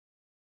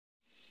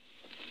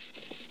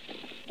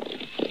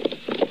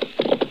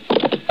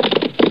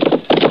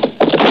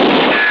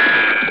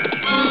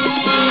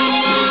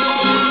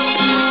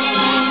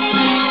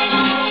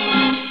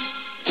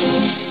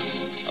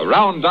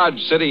around Dodge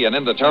City and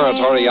into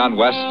territory on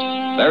west,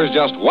 there's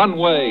just one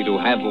way to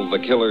handle the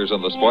killers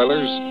and the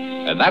spoilers,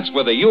 and that's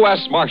with a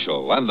U.S.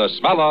 Marshal and the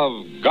smell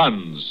of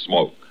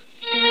Gunsmoke.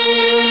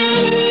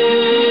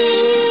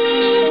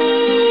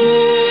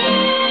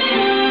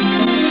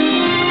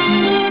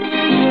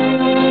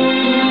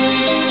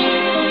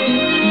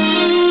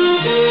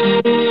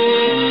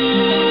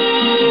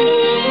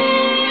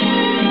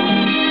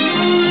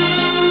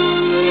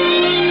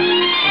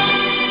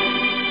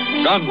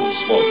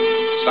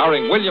 Gunsmoke,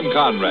 starring William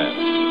Conrad.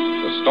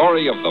 The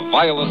story of the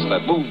violence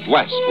that moved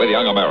west with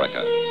young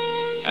America.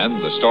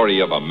 And the story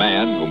of a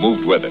man who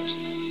moved with it.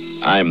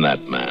 I'm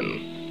that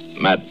man.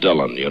 Matt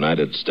Dillon,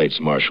 United States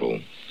Marshal.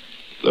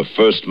 The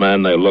first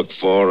man they look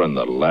for and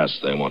the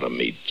last they want to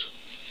meet.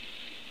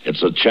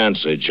 It's a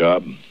chancy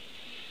job,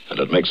 and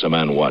it makes a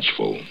man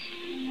watchful.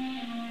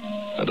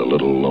 And a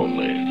little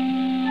lonely.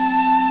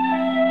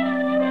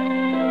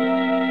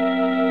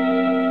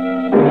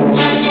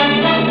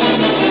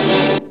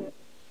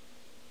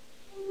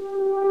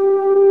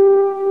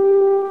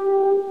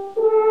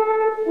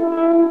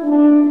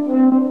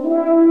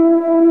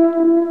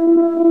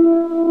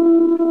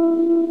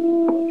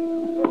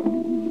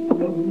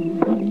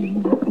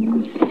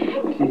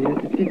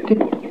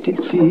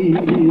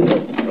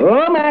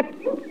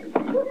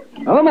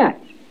 Oh, Matt.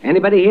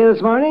 Anybody here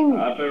this morning?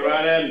 I'll be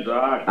right in,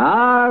 Doc.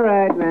 All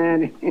right,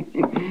 man.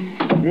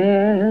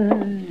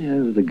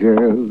 As the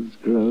girls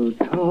grow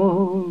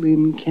tall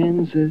in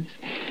Kansas.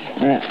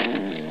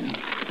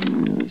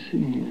 Let's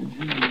see.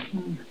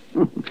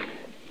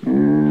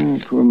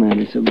 Poor man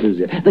is so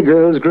busy. The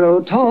girls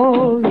grow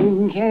tall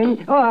in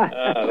Kansas.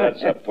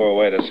 That's a poor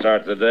way to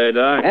start the day,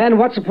 Doc. And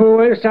what's a poor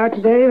way to start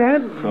the day,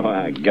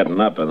 man? Getting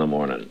up in the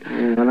morning.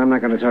 Well, I'm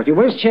not going to talk to you.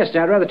 Where's Chester?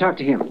 I'd rather talk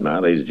to him.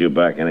 No, he's due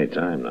back any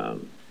time now.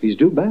 He's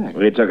due back.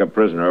 Well, he took a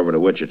prisoner over to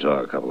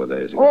Wichita a couple of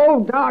days ago.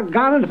 Oh,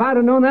 doggone it. If I'd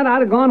have known that,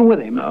 I'd have gone with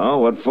him. No,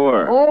 what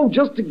for? Oh,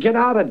 just to get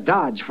out of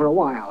Dodge for a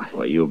while.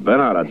 Well, you've been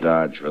out of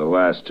Dodge for the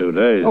last 2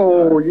 days.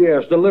 Oh,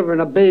 yes. Delivering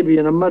a baby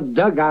in a mud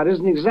dugout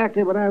isn't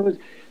exactly what I was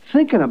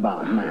thinking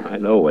about, man. I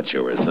know what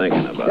you were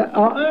thinking about.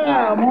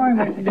 Morning,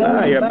 Mr.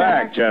 Dillon. You're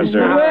back, Chester.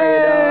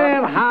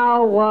 Well,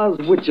 how was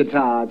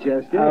Wichita,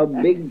 Chester? A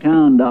big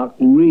town, Doc.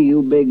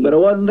 Real big. But I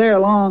wasn't there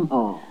long.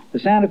 Oh. The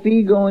Santa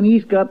Fe going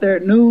east got there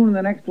at noon, and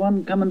the next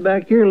one coming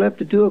back here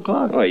left at 2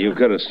 o'clock. Well, you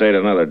could have stayed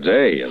another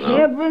day, you know.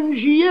 Heavens,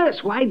 yes.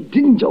 Why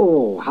didn't you?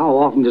 Oh, how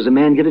often does a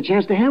man get a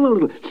chance to have a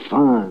little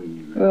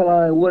fun? Well,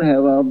 I would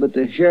have, but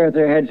the sheriff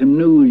there had some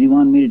news he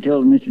wanted me to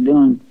tell to Mr.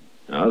 Dillon.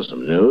 Oh,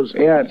 some news?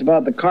 Yeah, it's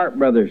about the Carp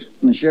brothers.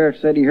 And the sheriff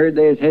said he heard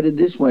they was headed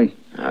this way.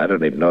 I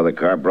didn't even know the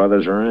Carp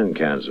brothers were in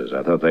Kansas.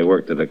 I thought they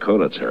worked the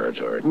Dakota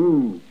territory.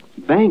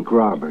 Bank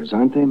robbers,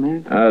 aren't they,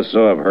 man?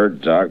 So I've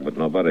heard, Doc, but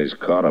nobody's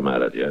caught them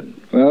at it yet.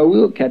 Well,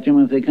 we'll catch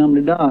them if they come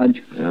to Dodge.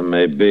 Yeah,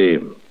 maybe.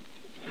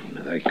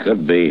 They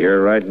could be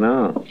here right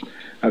now.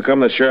 How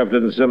come the sheriff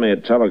didn't send me a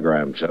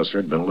telegram, Chester?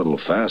 It'd been a little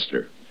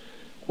faster.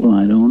 Well,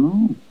 I don't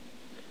know.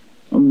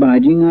 Well, by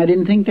jing, I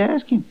didn't think to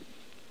ask him.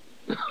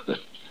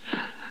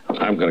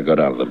 I'm going to go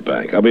down to the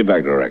bank. I'll be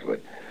back directly.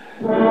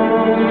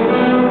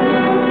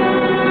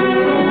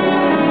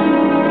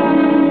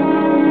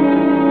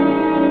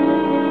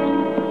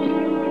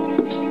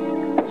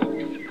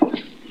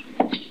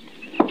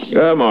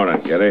 Good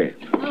morning, Kitty.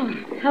 Oh,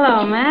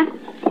 hello, Matt.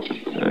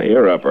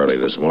 You're up early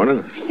this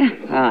morning.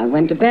 I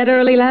went to bed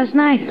early last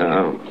night.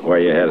 Oh, where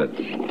you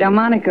headed?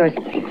 Delmonico's.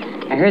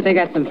 I heard they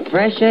got some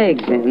fresh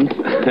eggs in.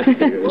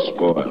 You're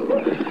spoiled.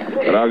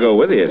 But I'll go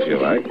with you if you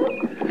like.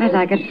 As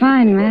I could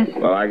find, Matt.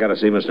 Well, I got to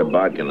see Mr.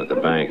 Bodkin at the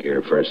bank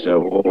here first.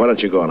 Why don't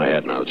you go on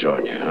ahead and I'll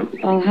join you, huh?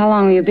 Well, how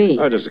long will you be?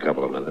 Oh, just a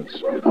couple of minutes.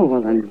 Oh,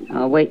 well, then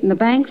I'll wait in the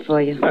bank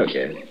for you.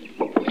 Okay.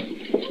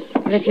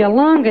 But if you're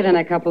longer than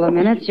a couple of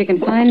minutes, you can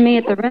find me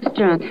at the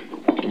restaurant.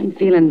 I'm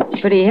feeling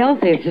pretty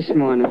healthy this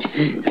morning.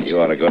 You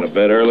ought to go to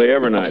bed early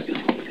every night.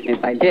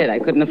 If I did, I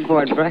couldn't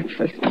afford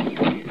breakfast.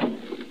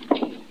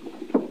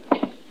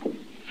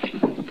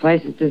 The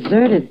place is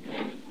deserted.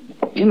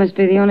 You must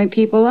be the only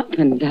people up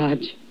in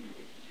Dodge.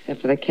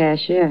 Except for the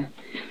cashier.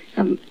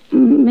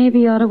 Maybe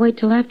you ought to wait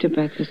till after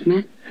breakfast,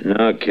 Matt.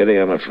 No, Kitty,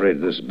 I'm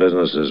afraid this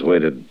business has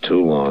waited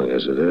too long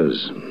as it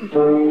is.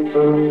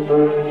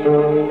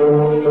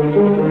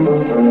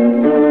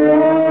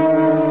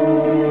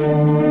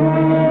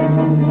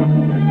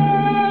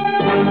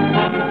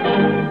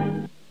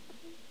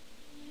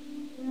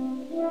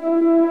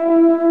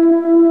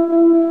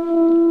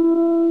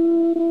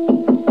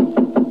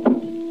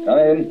 Come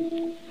in.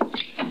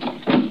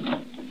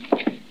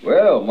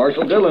 Well,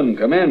 Marshal Dillon,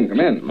 come in.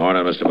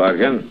 Morning, Mr.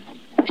 Bodkin.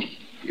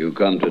 You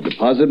come to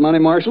deposit money,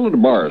 Marshal, or to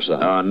borrow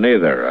some?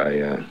 Neither.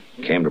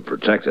 I came to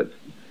protect it.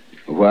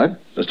 What?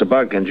 Mr.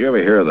 Bodkin, did you ever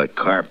hear of the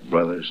Carp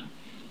brothers?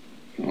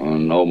 Oh,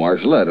 no,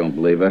 Marshal, I don't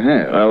believe I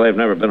have. Well, they've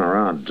never been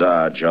around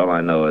Dodge. All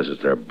I know is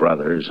that they're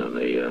brothers, and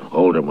the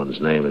older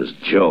one's name is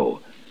Joe.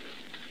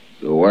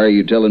 So why are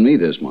you telling me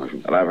this,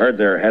 Marshal? Well, I've heard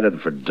they're headed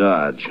for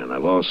Dodge, and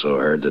I've also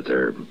heard that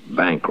they're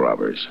bank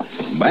robbers.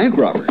 Bank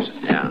robbers?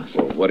 Yeah.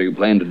 Well, what do you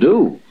plan to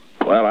do?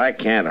 Well, I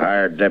can't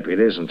hire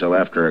deputies until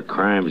after a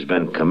crime's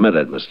been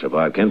committed, Mr.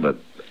 Bodkin, but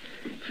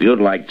if you'd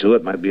like to,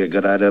 it might be a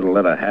good idea to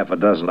let a half a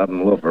dozen of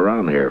them loaf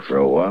around here for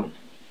a while.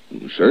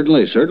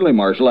 Certainly,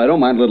 Marshal. I don't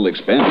mind a little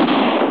expense.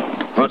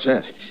 What's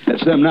that?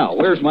 That's them now.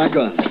 Where's my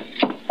gun?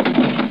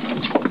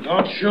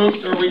 Don't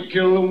shoot or we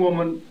kill the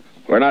woman.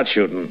 We're not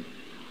shooting.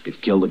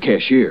 It killed the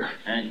cashier.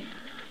 Hank,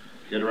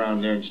 get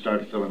around there and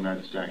start filling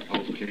that sack.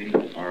 Okay.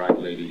 All right,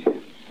 lady.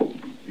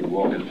 You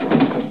walk in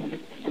front.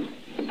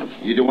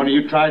 Either one of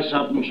you tries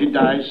something, she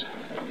dies.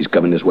 He's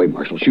coming this way,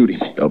 Marshal. Shoot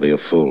him. Don't be a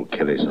fool.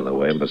 Kitty's in the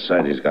way, and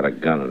besides, he's got a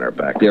gun in her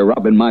back. They're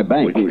robbing my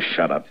bank. Will you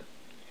shut up?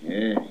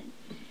 Yeah.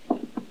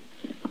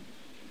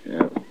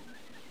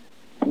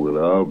 Well,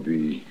 I'll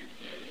be.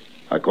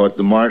 I caught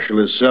the marshal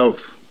himself,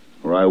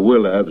 or I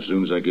will have as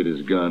soon as I get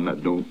his gun. Now,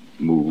 don't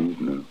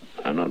move now.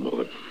 I'm not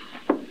moving.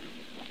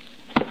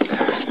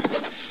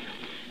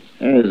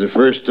 It's the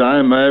first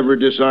time I ever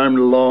disarmed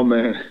a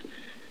lawman.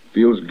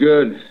 Feels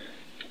good.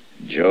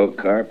 Joe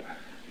Carp?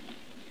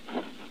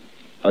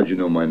 How'd you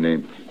know my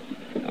name?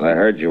 Well, I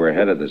heard you were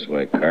headed this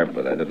way, Carp,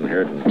 but I didn't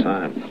hear it in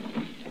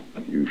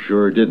time. You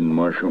sure didn't,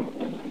 Marshal.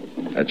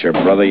 That's your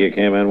brother you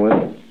came in with?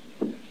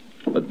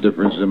 What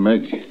difference does it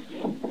make?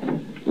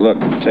 Look,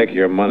 take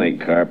your money,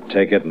 Carp.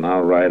 Take it, and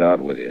I'll ride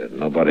out with you.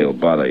 Nobody will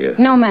bother you.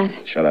 No,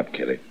 Matt. Shut up,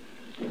 Kitty.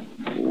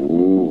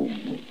 Oh,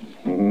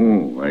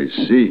 I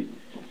see.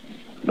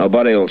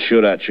 Nobody will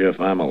shoot at you if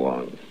I'm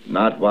along.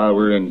 Not while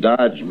we're in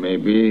Dodge,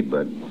 maybe,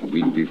 but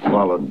we'd be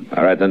followed.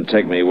 All right, then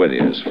take me with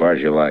you as far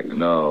as you like.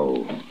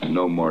 No,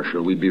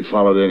 Marshal. We'd be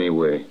followed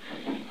anyway.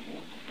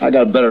 I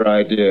got a better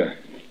idea.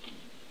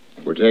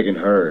 We're taking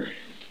her.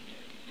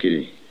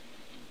 Kitty.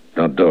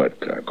 Don't do it,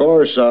 Carp. Of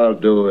course I'll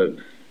do it.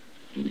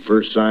 The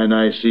first sign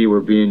I see we're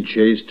being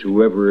chased,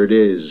 whoever it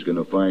is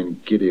going to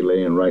find Kitty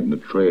laying right in the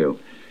trail,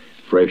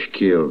 fresh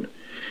killed.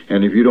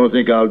 And if you don't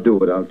think I'll do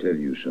it, I'll tell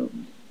you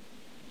something.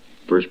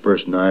 First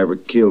person I ever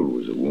killed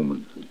was a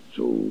woman.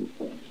 So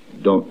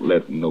don't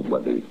let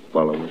nobody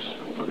follow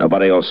us.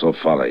 Nobody else will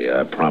follow you,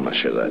 I promise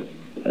you that.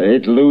 I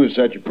hate to lose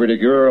such a pretty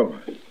girl.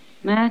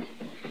 Matt,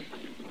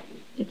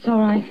 it's all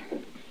right.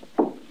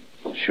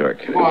 Sure,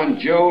 Kitty. Come on,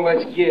 Joe,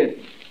 let's get.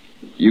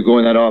 You go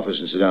in that office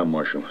and sit down,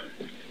 Marshal.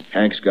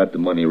 Hank's got the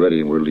money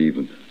ready and we're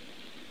leaving.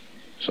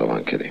 So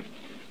long, Kitty.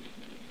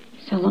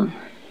 So long.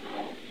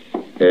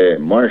 Hey,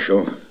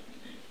 Marshal,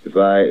 if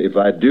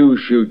I do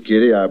shoot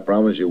Kitty, I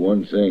promise you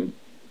one thing.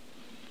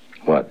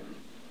 What?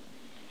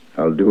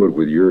 I'll do it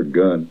with your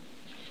gun.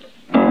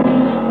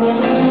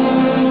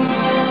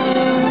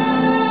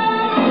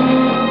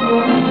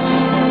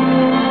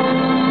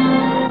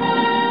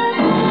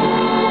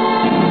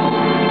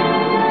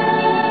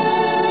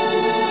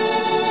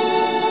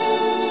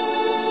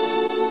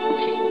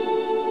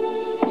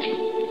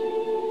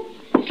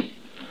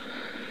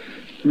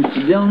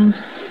 Mr. Jones,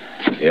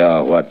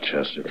 Yeah, what,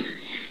 Chester?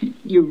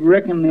 you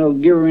reckon they'll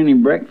give her any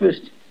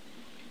breakfast?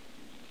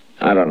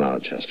 I don't know,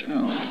 Chester.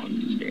 Oh,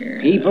 dear.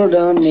 People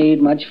don't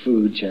need much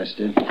food,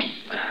 Chester.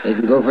 They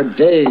can go for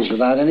days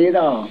without any at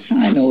all.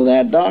 I know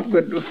that, Doc,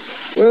 but,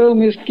 well,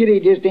 Miss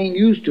Kitty just ain't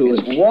used to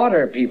It's it.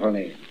 water people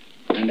need.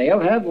 And they'll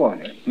have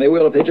water. They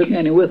will if they took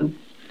any with them.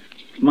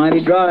 It's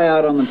mighty dry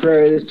out on the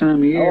prairie this time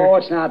of year. Oh,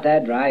 it's not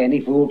that dry. Any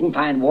fool can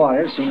find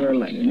water sooner or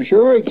later. Well,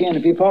 sure he can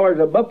if he followed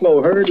a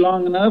buffalo herd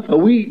long enough. A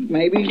week,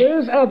 maybe.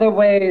 There's other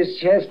ways,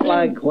 Chester.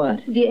 Like what?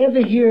 Do you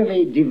ever hear of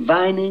a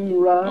divining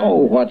rod? Oh,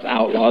 what's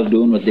outlaws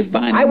doing with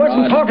divining I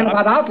wasn't rods? talking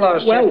about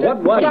outlaws, Well, Chester. what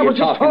was But I you was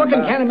just talking talking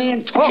about? kind of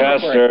man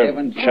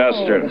talking.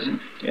 Chester.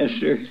 Yes,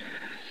 sir.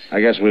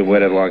 I guess we've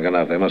waited long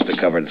enough. They must have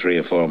covered 3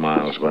 or 4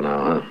 miles by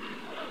now, huh?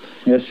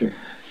 Yes, sir.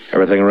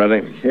 Everything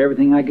ready?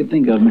 Everything I could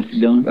think of, Mr.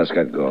 Dillon. Let's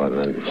get going,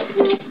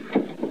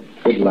 then.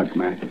 Good luck,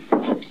 Matt.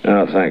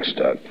 Oh, thanks,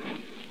 Doc.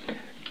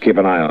 Keep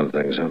an eye on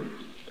things, huh?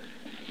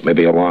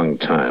 Maybe a long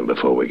time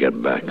before we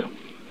get back.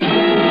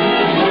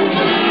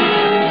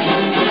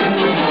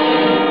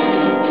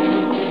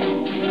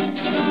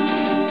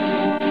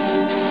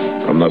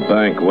 From the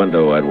bank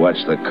window, I'd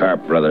watched the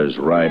Carp brothers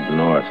ride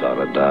north out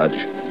of Dodge.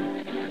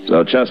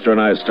 So Chester and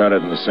I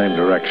started in the same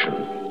direction.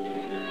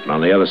 And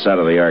on the other side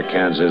of the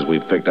Arkansas, we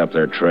picked up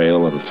their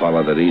trail and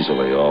followed it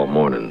easily all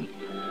morning.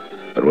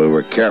 But we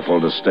were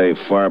careful to stay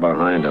far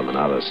behind them and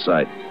out of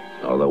sight,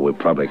 although we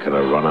probably could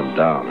have run them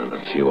down in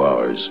a few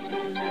hours.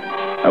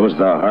 That was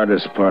the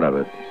hardest part of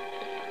it,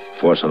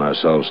 forcing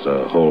ourselves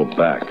to hold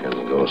back and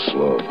go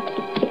slow.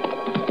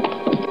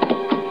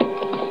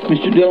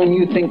 Mr. Dillon,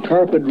 you think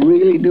Carp would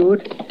really do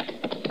it?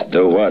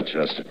 Do what,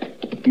 Chester?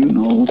 You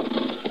know.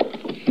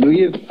 Do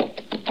you?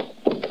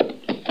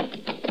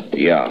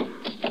 Yeah.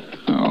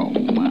 Oh,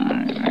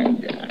 my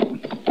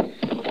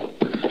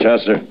God.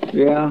 Chester,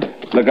 Yeah?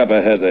 look up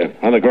ahead there,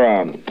 on the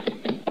ground.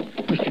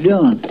 Mr.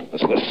 Dillon.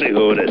 Let's go see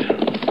who it is.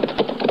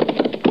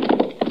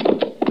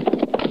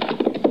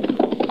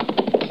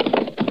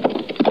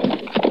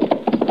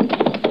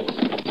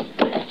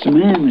 It's a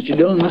man, Mr.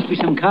 Dillon. Must be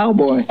some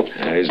cowboy.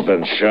 Yeah, he's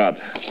been shot.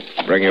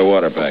 Bring your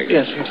water bag.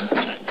 Yes, sir.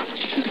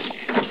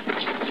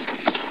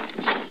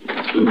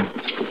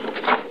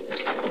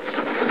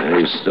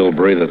 He's still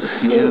breathing.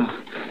 Yeah.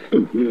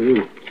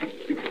 Here,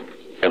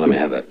 let me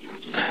have that.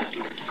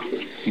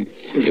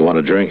 You want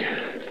a drink?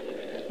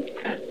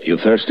 You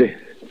thirsty?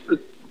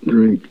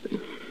 Drink.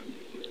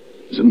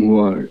 Some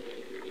water.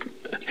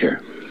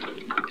 Here.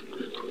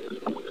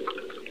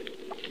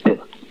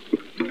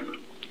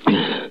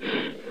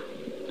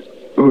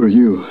 Who are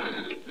you?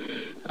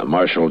 I'm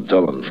Marshal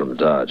Dillon from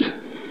Dodge.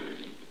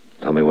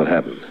 Tell me what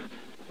happened.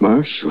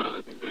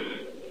 Marshal.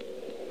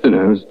 And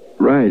I was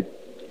right.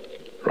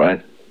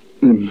 Right?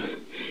 Them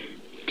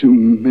two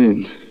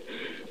men.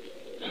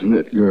 And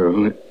that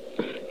girl.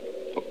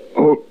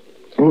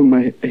 Hold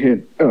my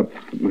head up,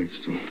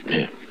 Marshal.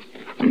 Yeah.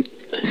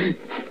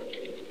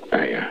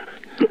 There you are.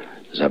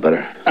 Is that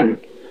better? I'm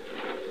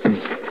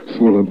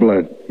full of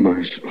blood,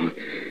 Marshal.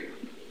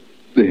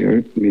 They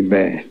hurt me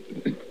bad.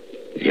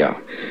 Yeah.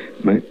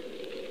 My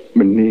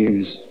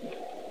name's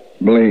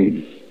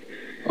Blaine.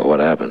 Well, what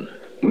happened?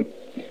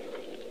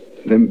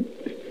 Them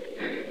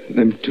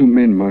two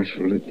men,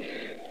 Marshal.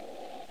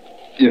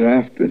 You're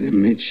after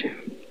them, ain't you?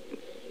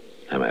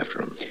 I'm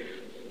after him.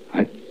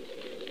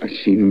 I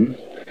seen them,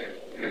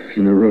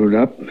 and I rode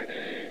up,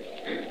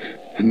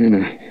 and then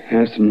I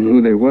asked them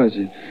who they was.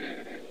 And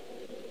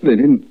they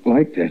didn't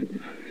like that.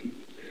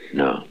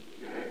 No.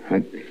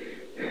 I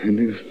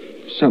knew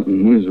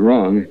something was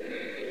wrong.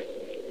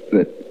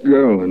 That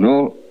girl and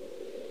all,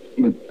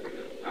 but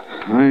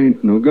I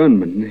ain't no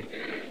gunman.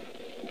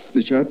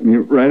 They shot me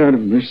right out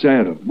of my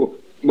saddle,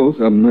 both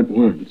of them at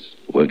once.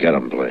 We'll get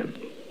him, Blaine.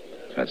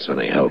 If that's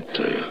any help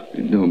to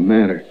you. It don't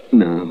matter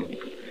now,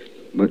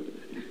 but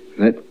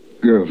that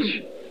girl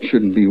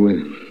shouldn't be with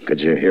him. Could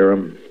you hear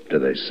him?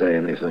 Did they say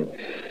anything?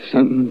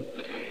 Something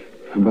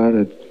about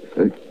a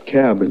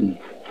cabin.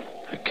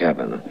 A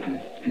cabin.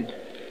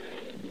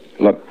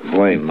 Look,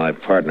 Blaine, my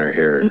partner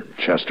here,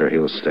 Chester,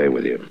 he'll stay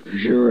with you.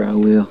 Sure, I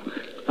will.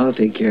 I'll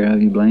take care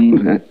of you,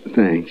 Blaine.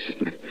 Thanks.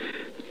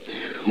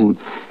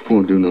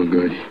 Won't do no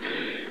good.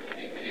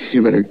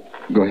 You better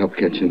go help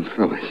catch them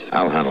fellas.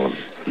 I'll handle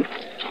him.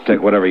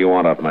 Take whatever you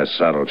want off my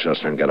saddle,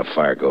 Chester, and get a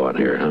fire going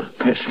here, huh?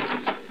 Yes,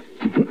 sir.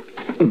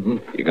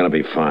 You're going to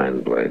be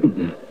fine,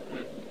 Blaine.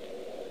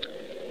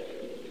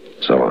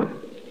 So long.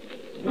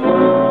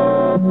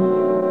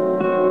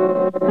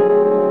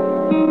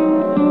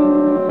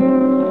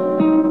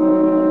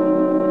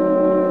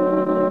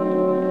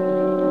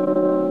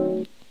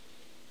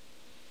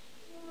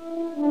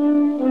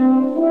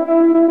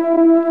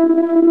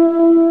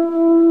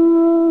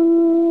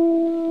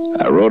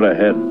 I rode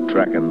ahead,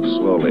 tracking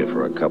slowly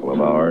for a couple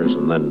of hours,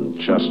 and then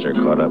Chester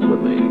caught up with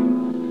me.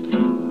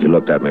 He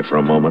looked at me for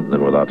a moment, and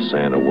then without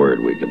saying a word,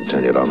 we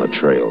continued on the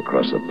trail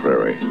across the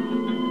prairie.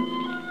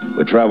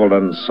 We traveled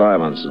in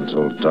silence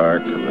until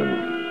dark, and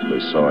then we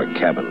saw a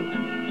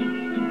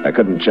cabin. I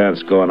couldn't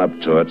chance going up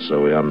to it, so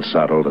we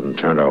unsaddled and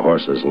turned our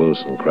horses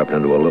loose and crept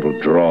into a little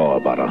draw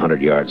about 100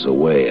 yards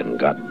away and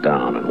got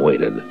down and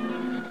waited.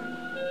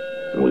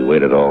 And we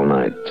waited all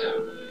night.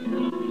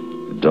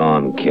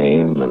 Dawn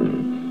came,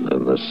 and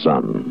the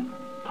sun,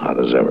 hot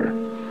as ever.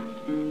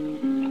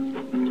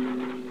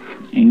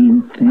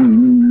 Ain't they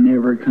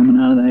never coming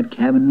out of that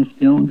cabin, Miss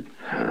Dillon?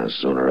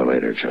 Sooner or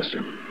later,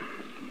 Chester.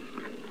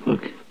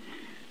 Look,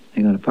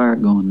 they got a fire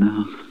going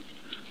now.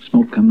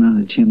 Smoke coming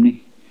out of the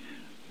chimney.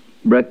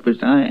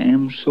 Breakfast, I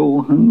am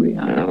so hungry.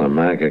 Well, the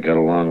man could get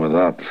along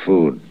without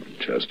food,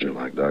 Chester,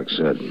 like Doc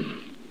said.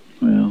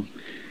 Well,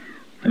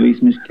 at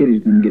least Miss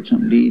Kitty's going to get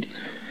something to eat.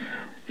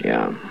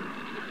 Yeah.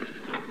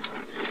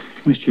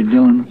 Mr.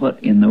 Dillon,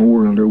 what in the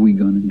world are we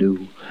going to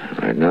do?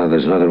 Right now,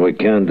 there's nothing we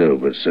can do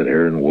but sit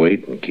here and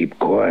wait and keep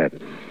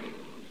quiet.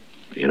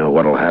 You know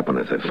what'll happen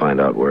if they find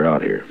out we're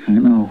out here. I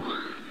know.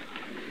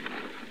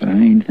 But I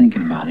ain't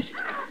thinking about it.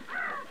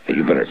 Hey,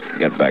 you better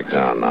get back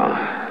down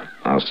now.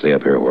 I'll stay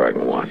up here where I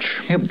can watch.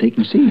 Yeah, but they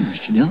can see you,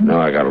 Mr. Dillon. No,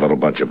 I got a little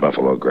bunch of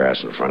buffalo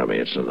grass in front of me.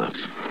 It's enough.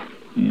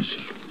 Yes,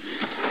 sir.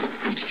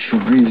 It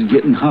sure is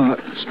getting hot.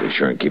 Just be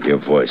sure and keep your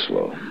voice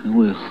low. I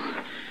will.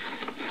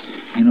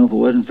 You know, if it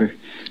wasn't for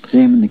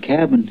them in the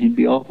cabin, it'd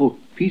be awful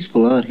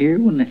peaceful out here,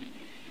 wouldn't it?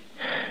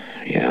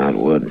 Yeah, it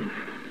would.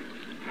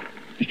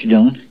 Mr.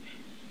 Dillon?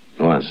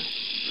 What?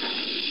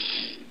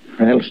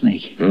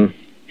 Rattlesnake.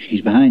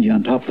 She's behind you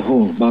on top of the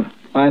hole, about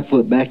 5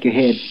 foot back your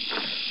head.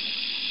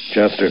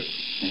 Chester.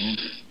 Yeah.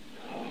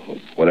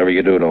 Whatever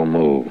you do, don't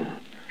move.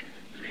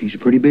 She's a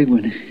pretty big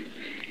one.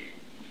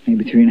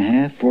 Maybe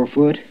 3.5, 4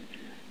 foot.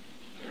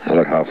 Now,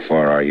 look, how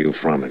far are you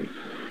from him?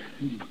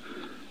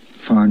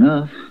 Far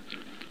enough.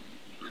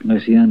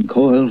 Unless he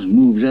uncoils and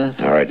moves up.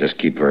 All right, just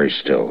keep very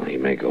still. He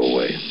may go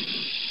away.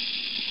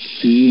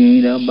 He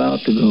ain't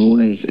about to go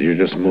away. Did you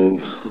just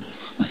move?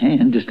 My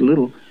hand, just a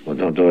little. Well,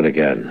 don't do it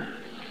again.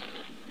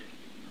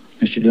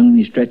 Mr. Dillon,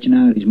 he's stretching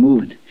out. He's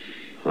moving.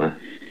 What?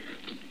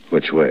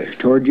 Which way?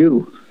 Toward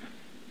you.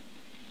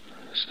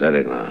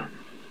 Steady now.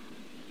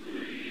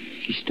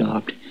 He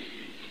stopped.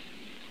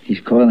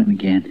 He's coiling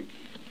again.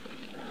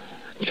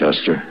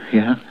 Chester?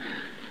 Yeah?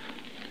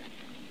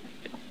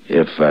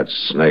 If that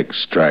snake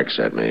strikes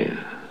at me,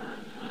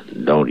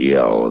 don't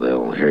yell.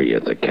 They'll hear you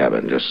at the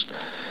cabin. Just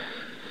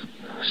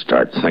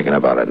Start thinking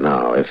about it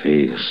now. If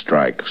he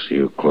strikes,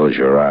 you close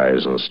your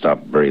eyes and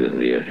stop breathing.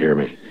 Do you hear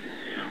me?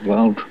 Well,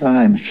 I'll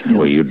try, Mr. Dillon.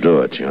 Well, you do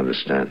it, you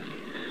understand?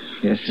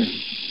 Yes, sir.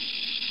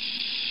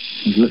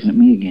 He's looking at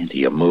me again.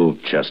 You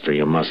move, Chester.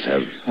 You must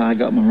have. I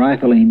got my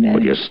rifle aimed at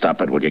Will him. you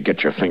stop it? Will you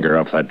get your finger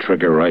off that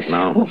trigger right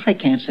now? Well, I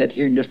can't sit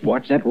here and just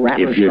watch that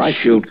rattler If you strike.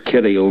 shoot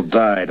Kitty, you'll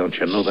die. Don't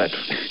you know that?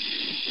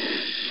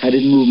 I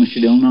didn't move, Mr.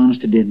 Dillon.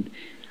 Honest, I didn't.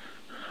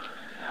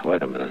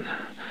 Wait a minute.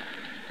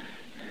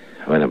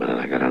 Wait a minute.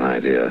 I got an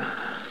idea.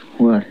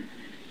 What?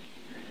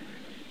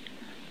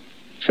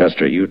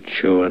 Chester, you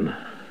chewing?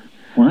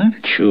 What?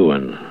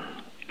 Chewing.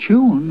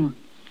 Chewing?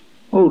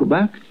 Oh,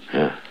 tobacco?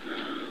 Yeah.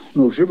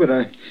 No, sir, but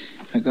I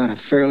got a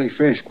fairly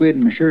fresh quid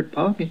in my shirt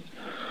pocket.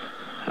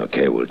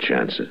 Okay, we'll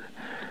chance it.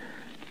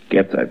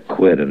 Get that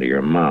quid into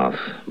your mouth,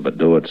 but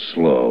do it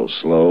slow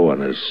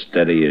and as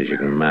steady as you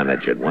can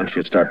manage it. Once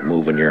you start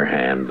moving your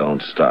hand,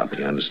 don't stop.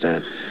 You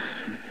understand?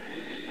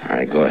 All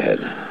right, go ahead.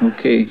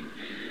 Okay.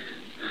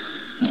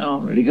 I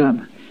already got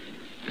my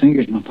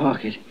fingers in my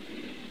pocket.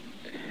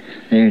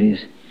 There it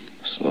is.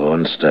 Slow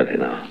and steady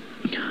now.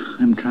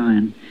 I'm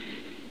trying.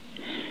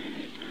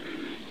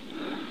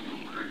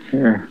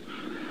 Here.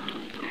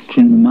 It's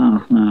in my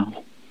mouth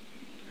now.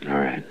 All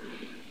right.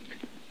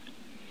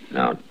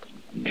 Now,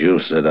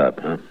 juice it up,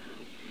 huh?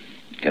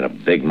 Get a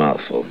big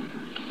mouthful.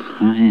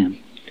 I am.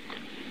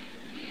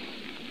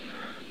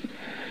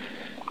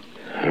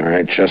 All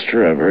right,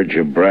 Chester, I've heard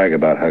you brag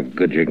about how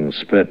good you can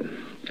spit.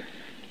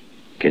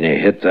 Can you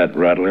hit that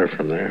rattler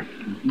from there?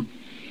 Mm-hmm.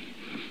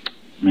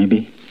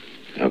 Maybe.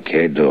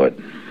 Okay, do it.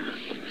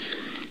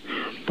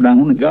 But I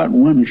only got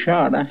one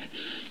shot.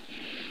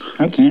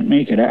 I can't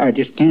make it. I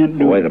just can't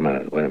do Wait it. a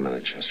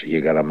minute, Chester.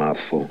 You got a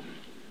mouthful?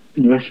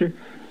 Yes, sir.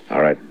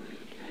 All right.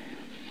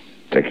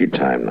 Take your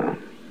time now.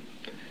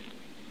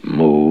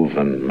 Move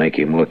and make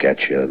him look at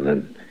you, and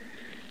then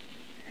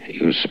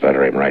you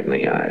sputter him right in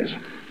the eyes.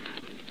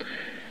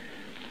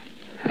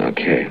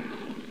 Okay.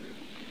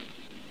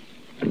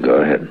 Go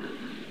ahead.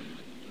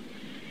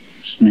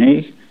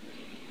 Snake?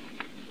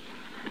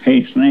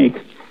 Hey, Snake.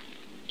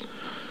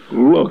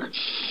 Look.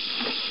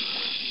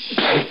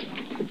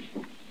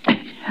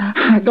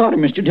 I got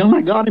him, Mr. Dillon.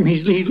 I got him.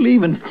 He's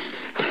leaving.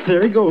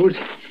 There he goes.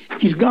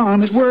 He's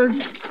gone. It worked.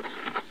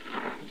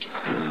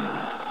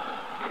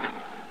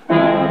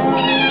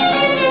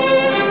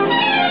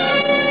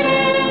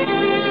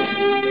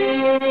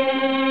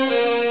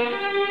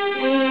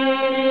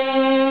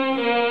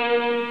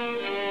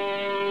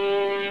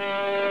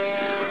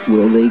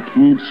 Well, they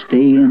can't stay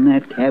in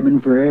that cabin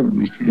forever,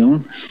 Mr.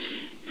 Dillon.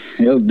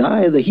 They'll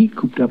die of the heat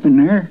cooped up in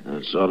there.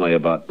 It's only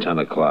about 10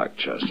 o'clock,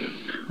 Chester.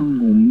 Oh,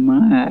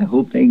 my. I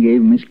hope they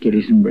gave Miss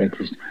Kitty some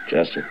breakfast.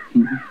 Chester?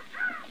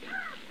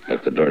 Mm-hmm.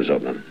 Look, the door's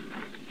open.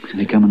 Are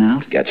they coming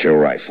out? Get your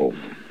rifle.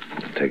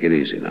 Take it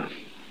easy now.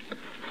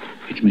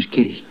 It's Miss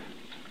Kitty.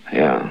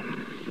 Yeah.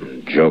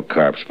 Joe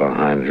Carp's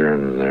behind her,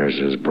 and there's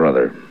his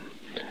brother.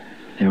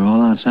 They're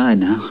all outside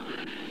now.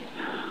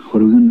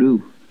 What are we going to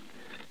do?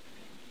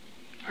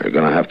 You're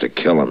going to have to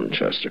kill him,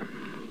 Chester.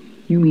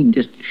 You mean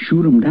just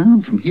shoot them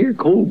down from here,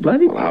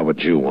 cold-blooded? Well, how would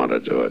you want to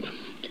do it?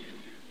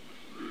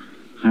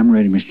 I'm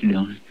ready, Mr.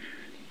 Dillon.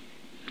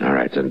 All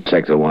right, then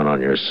take the one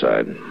on your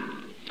side.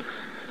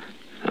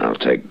 I'll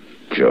take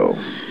Joe.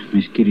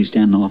 Miss Kitty's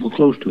standing awful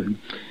close to him.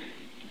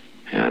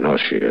 Yeah, I know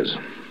she is.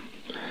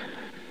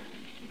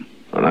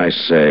 When I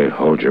say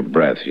hold your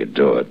breath, you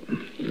do it.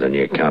 Then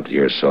you count to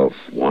yourself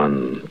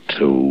 1,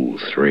 2,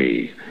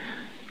 3,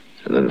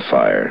 and then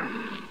fire.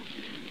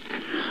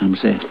 I'm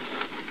set.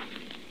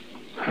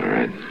 All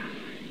right.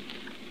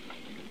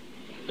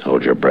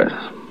 Hold your breath.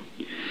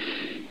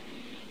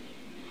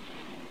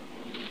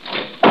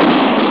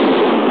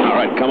 All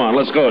right, come on,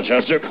 let's go,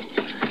 Chester.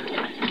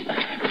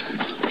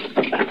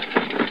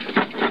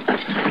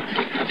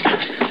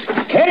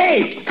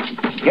 Kitty!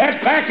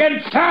 Get back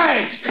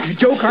inside!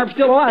 Joe Carp's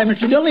still alive,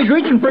 Mr. Dillon. He's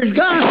reaching for his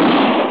gun.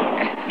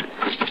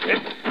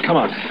 Come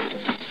on.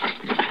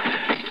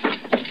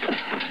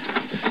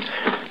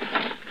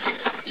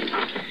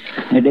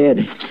 They're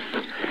dead.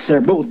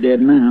 They're both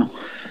dead now.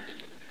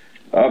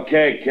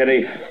 Okay,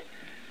 Kitty.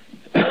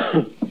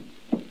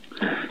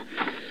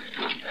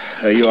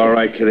 Are you all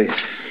right, Kitty?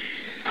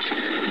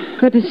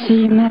 Good to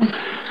see you, Matt.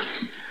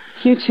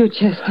 You too,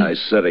 Chester. I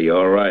said, are you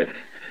all right?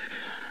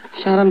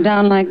 Shot them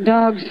down like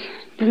dogs,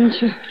 didn't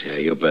you? Yeah,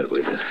 you bet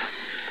we did.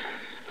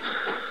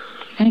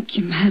 Thank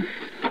you, Matt.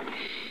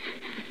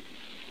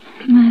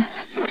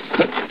 Matt.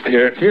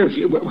 Here. Here,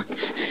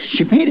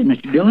 she fainted,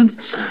 Mr. Dillon.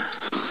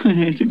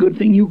 It's a good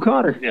thing you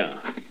caught her. Yeah.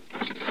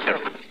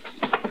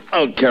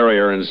 I'll carry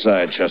her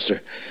inside,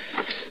 Chester.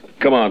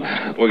 Come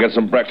on, we'll get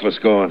some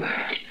breakfast going.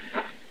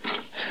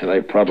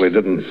 They probably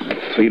didn't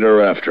feed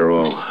her after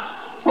all.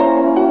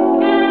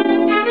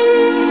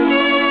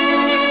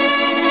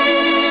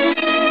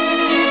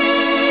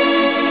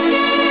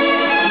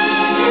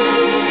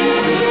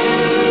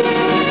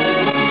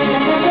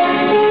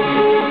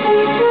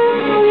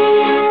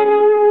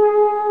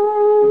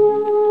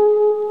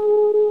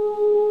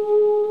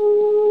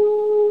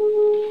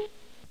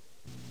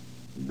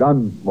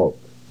 Gunsmoke,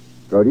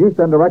 Produced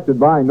and directed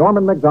by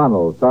Norman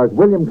McDonald, stars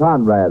William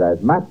Conrad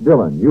as Matt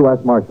Dillon,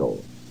 U.S.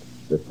 Marshal.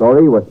 The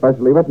story was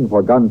specially written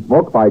for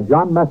Gunsmoke by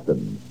John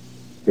Meston.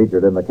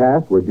 Featured in the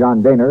cast were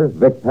John Daner,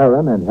 Vic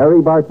Perrin, and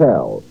Harry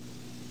Bartell.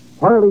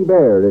 Harley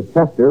Baird is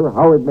Chester,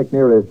 Howard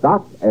McNear is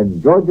Doc,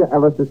 and Georgia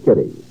Ellis is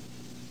Kitty.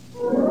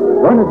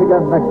 Join us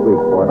again next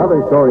week for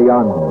another story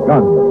on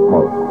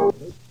Gunsmoke.